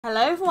Hello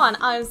everyone,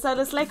 I'm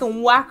SoullessLake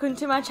and welcome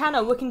to my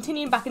channel. We're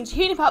continuing back into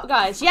HuniePop,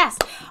 guys. Yes,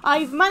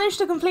 I've managed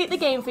to complete the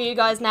game for you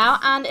guys now,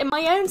 and in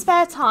my own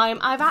spare time,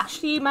 I've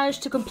actually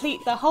managed to complete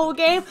the whole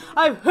game.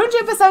 I've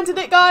 100%ed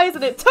it, guys,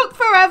 and it took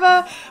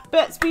forever,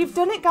 but we've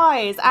done it,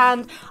 guys.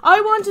 And I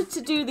wanted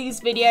to do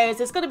these videos,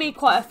 there's going to be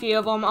quite a few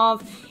of them,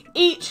 of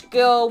each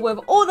girl with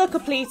all the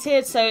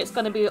completed, so it's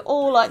going to be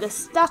all like the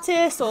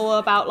status, or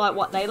about like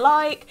what they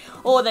like,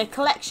 or their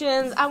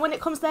collections, and when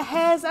it comes to their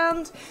hairs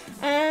and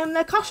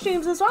their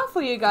costumes as well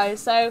for you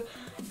guys. So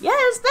yeah,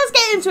 let's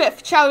get into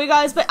it, shall we,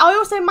 guys? But I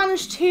also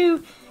managed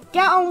to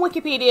get on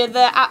Wikipedia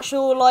the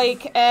actual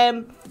like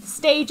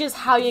stages,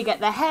 how you get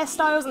the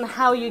hairstyles and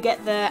how you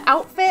get the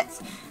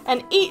outfits.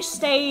 And each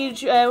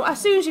stage, as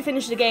soon as you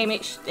finish the game,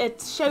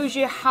 it shows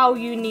you how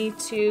you need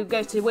to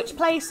go to which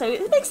place, so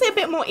it makes it a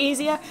bit more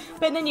easier.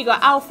 But then you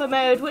got alpha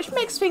mode, which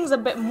makes things a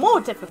bit more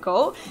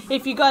difficult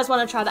if you guys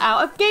want to try that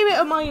out. I gave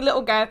it my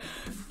little go.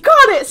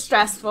 God, it's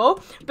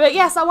stressful. But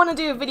yes, I want to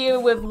do a video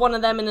with one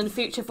of them in the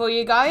future for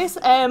you guys.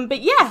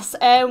 But yes,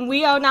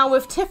 we are now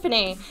with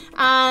Tiffany,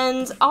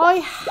 and I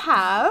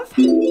have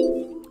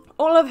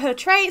all of her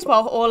traits,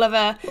 well, all of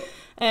her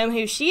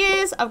who she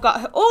is. I've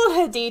got all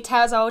her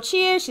details, how old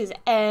she is. She's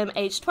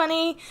age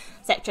 20,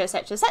 etc,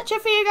 etc, etc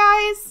for you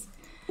guys.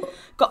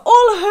 Got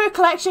all of her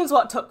collections,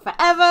 what took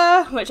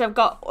forever, which I've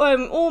got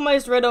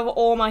almost rid of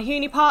all my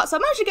HuniePop, so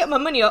I'm actually getting my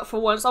money up for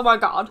once, oh my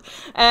god.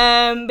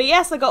 But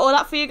yes, I got all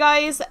that for you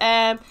guys.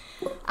 And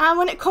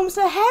when it comes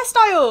to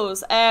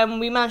hairstyles,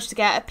 we managed to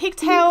get a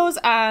pigtails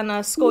and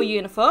a school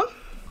uniform.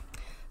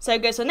 So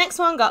go to the next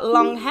one, got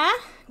long hair,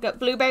 got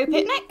blueberry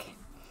picnic.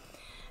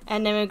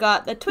 And then we've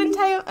got the twin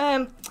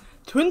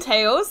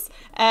tails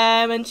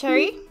and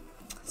cherry.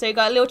 So you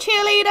got a little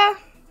cheerleader,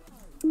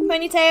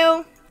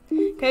 ponytail,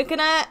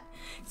 coconut,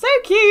 so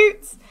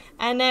cute.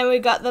 And then we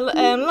got the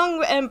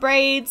long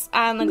braids,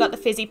 and I got the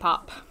fizzy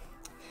pop.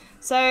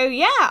 So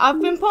yeah, I've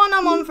been putting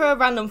them on for a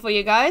random for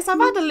you guys. I've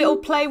had a little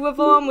play with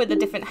them with the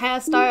different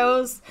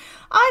hairstyles.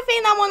 I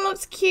think that one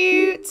looks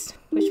cute.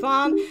 Which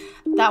one?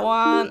 That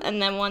one,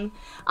 and then one.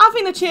 I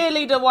think the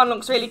cheerleader one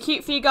looks really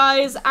cute for you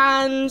guys,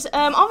 and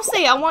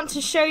obviously I want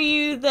to show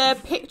you the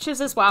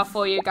pictures as well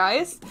for you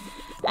guys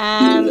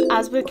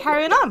as we're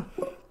carrying on.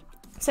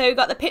 So we've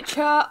got the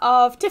picture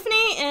of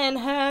Tiffany in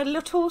her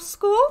little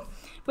school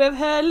with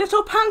her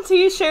little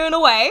panties showing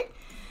away.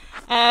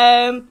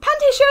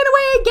 Panties showing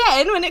away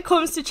again when it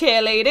comes to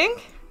cheerleading.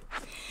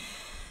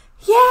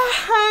 Yeah,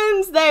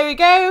 and there we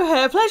go,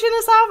 her pleasuring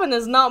herself, and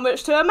there's not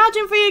much to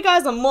imagine for you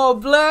guys. I'm more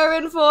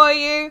blurring for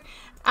you.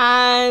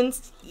 And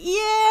yeah,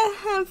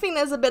 I think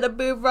there's a bit of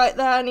boob right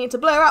there I need to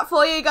blur out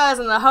for you guys,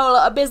 and a whole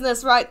lot of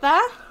business right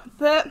there.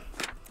 But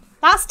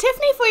that's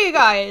Tiffany for you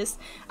guys.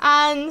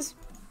 And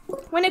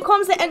when it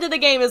comes to the end of the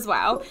game as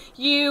well,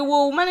 you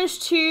will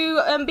manage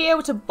to be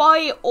able to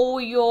buy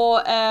all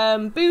your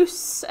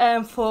boosts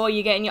for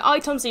you getting your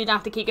items, so you don't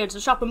have to keep going to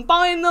the shop and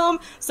buying them.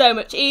 So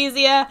much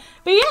easier.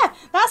 But yeah,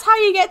 that's how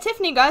you get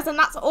Tiffany, guys, and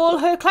that's all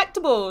her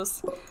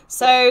collectibles.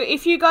 So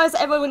if you guys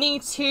ever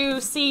need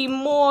to see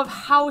more of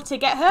how to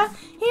get her,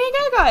 here you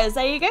go, guys.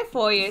 There you go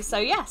for you. So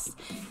yes,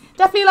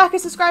 definitely like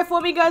and subscribe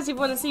for me, guys, if you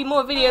want to see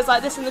more videos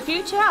like this in the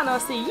future, and I'll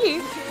see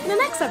you in the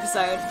next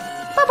episode.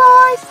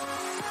 Bye-bye!